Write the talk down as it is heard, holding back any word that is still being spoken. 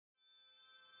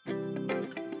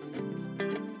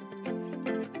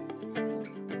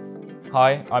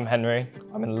Hi, I'm Henry.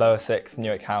 I'm in Lower 6th,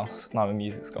 Newark House, and I'm a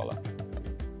music scholar.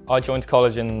 I joined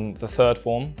college in the third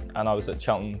form, and I was at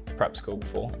Cheltenham prep school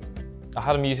before. I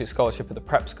had a music scholarship at the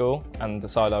prep school and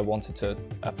decided I wanted to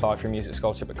apply for a music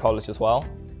scholarship at college as well.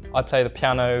 I play the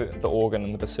piano, the organ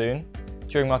and the bassoon.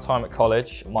 During my time at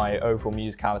college, my overall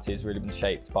musicality has really been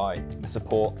shaped by the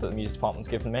support that the music department's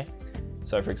given me.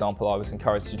 So for example, I was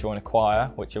encouraged to join a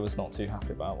choir, which I was not too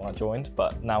happy about when I joined,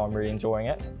 but now I'm really enjoying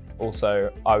it.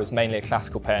 Also, I was mainly a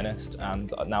classical pianist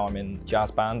and now I'm in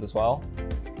jazz band as well.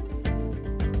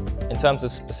 In terms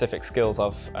of specific skills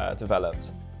I've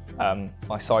developed,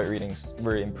 my sight reading's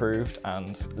really improved,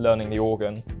 and learning the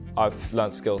organ, I've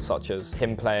learned skills such as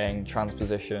hymn playing,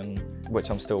 transposition, which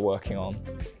I'm still working on.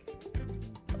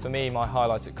 For me, my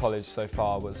highlight at college so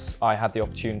far was I had the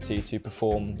opportunity to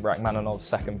perform Rachmaninoff's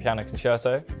Second Piano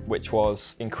Concerto, which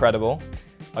was incredible.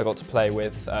 I got to play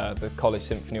with the College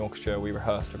Symphony Orchestra. We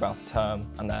rehearsed for about a term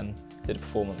and then did a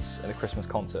performance in a Christmas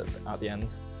concert at the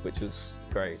end, which was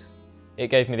great. It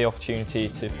gave me the opportunity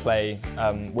to play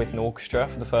with an orchestra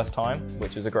for the first time,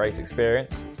 which was a great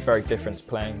experience. It's very different to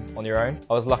playing on your own.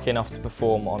 I was lucky enough to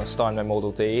perform on a Steinway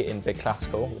Model D in Big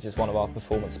Classical, which is one of our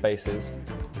performance spaces,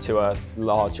 to a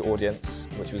large audience,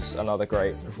 which was another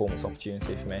great performance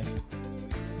opportunity for me.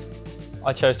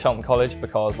 I chose Cheltenham College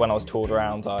because when I was toured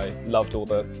around, I loved all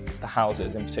the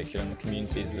houses in particular and the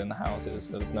communities within the houses.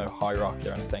 There was no hierarchy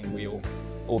or anything.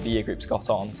 All the year groups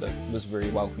got on, so it was really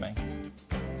welcoming.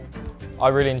 I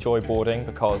really enjoy boarding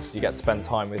because you get to spend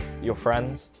time with your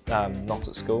friends, not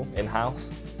at school,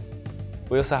 in-house.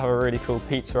 We also have a really cool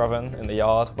pizza oven in the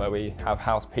yard where we have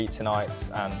house pizza nights,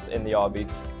 and in the yard we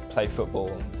play football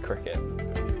and cricket.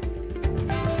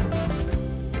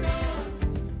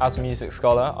 As a music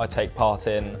scholar, I take part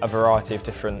in a variety of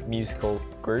different musical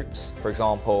groups. For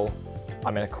example,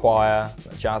 I'm in a choir,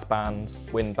 a jazz band,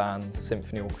 wind band,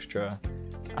 symphony orchestra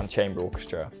and chamber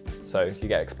orchestra. So you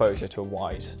get exposure to a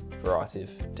wide variety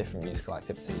of different musical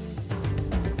activities.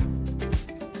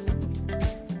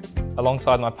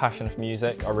 Alongside my passion for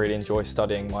music, I really enjoy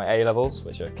studying my A-levels,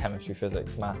 which are chemistry,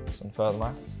 physics, maths and further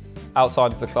maths.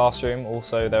 Outside of the classroom,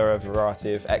 also there are a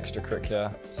variety of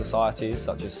extracurricular societies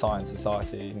such as Science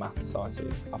Society, Math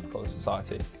Society, Upper College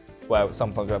Society, where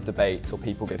sometimes we have debates or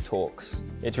people give talks.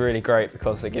 It's really great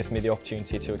because it gives me the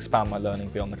opportunity to expand my learning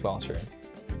beyond the classroom.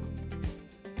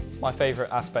 My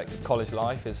favourite aspect of college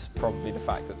life is probably the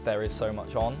fact that there is so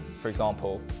much on. For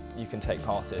example, you can take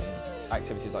part in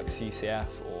activities like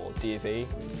CCF or D&V,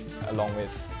 along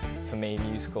with, for me,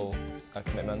 musical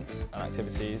commitments and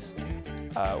activities.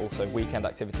 Also weekend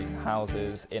activities in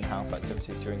houses, in-house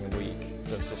activities during the week.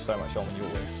 So there's just so much on when you're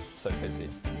always so busy.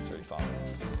 It's really fun.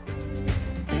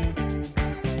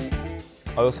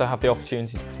 I also have the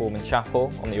opportunity to perform in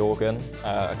chapel on the organ,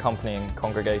 accompanying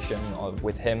congregation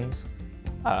with hymns,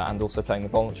 and also playing the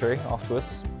voluntary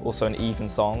afterwards. Also in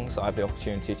evensongs, I have the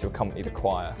opportunity to accompany the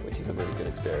choir, which is a really good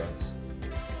experience.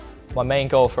 My main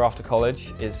goal for after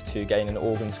college is to gain an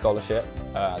organ scholarship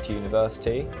at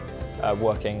university,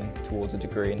 working towards a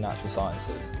degree in natural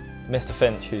sciences. Mr.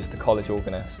 Finch, who's the college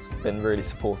organist, has been really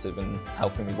supportive in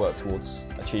helping me work towards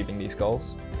achieving these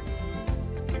goals.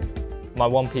 My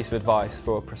one piece of advice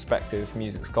for a prospective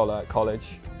music scholar at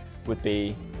college would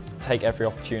be take every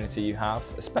opportunity you have,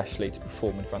 especially to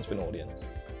perform in front of an audience.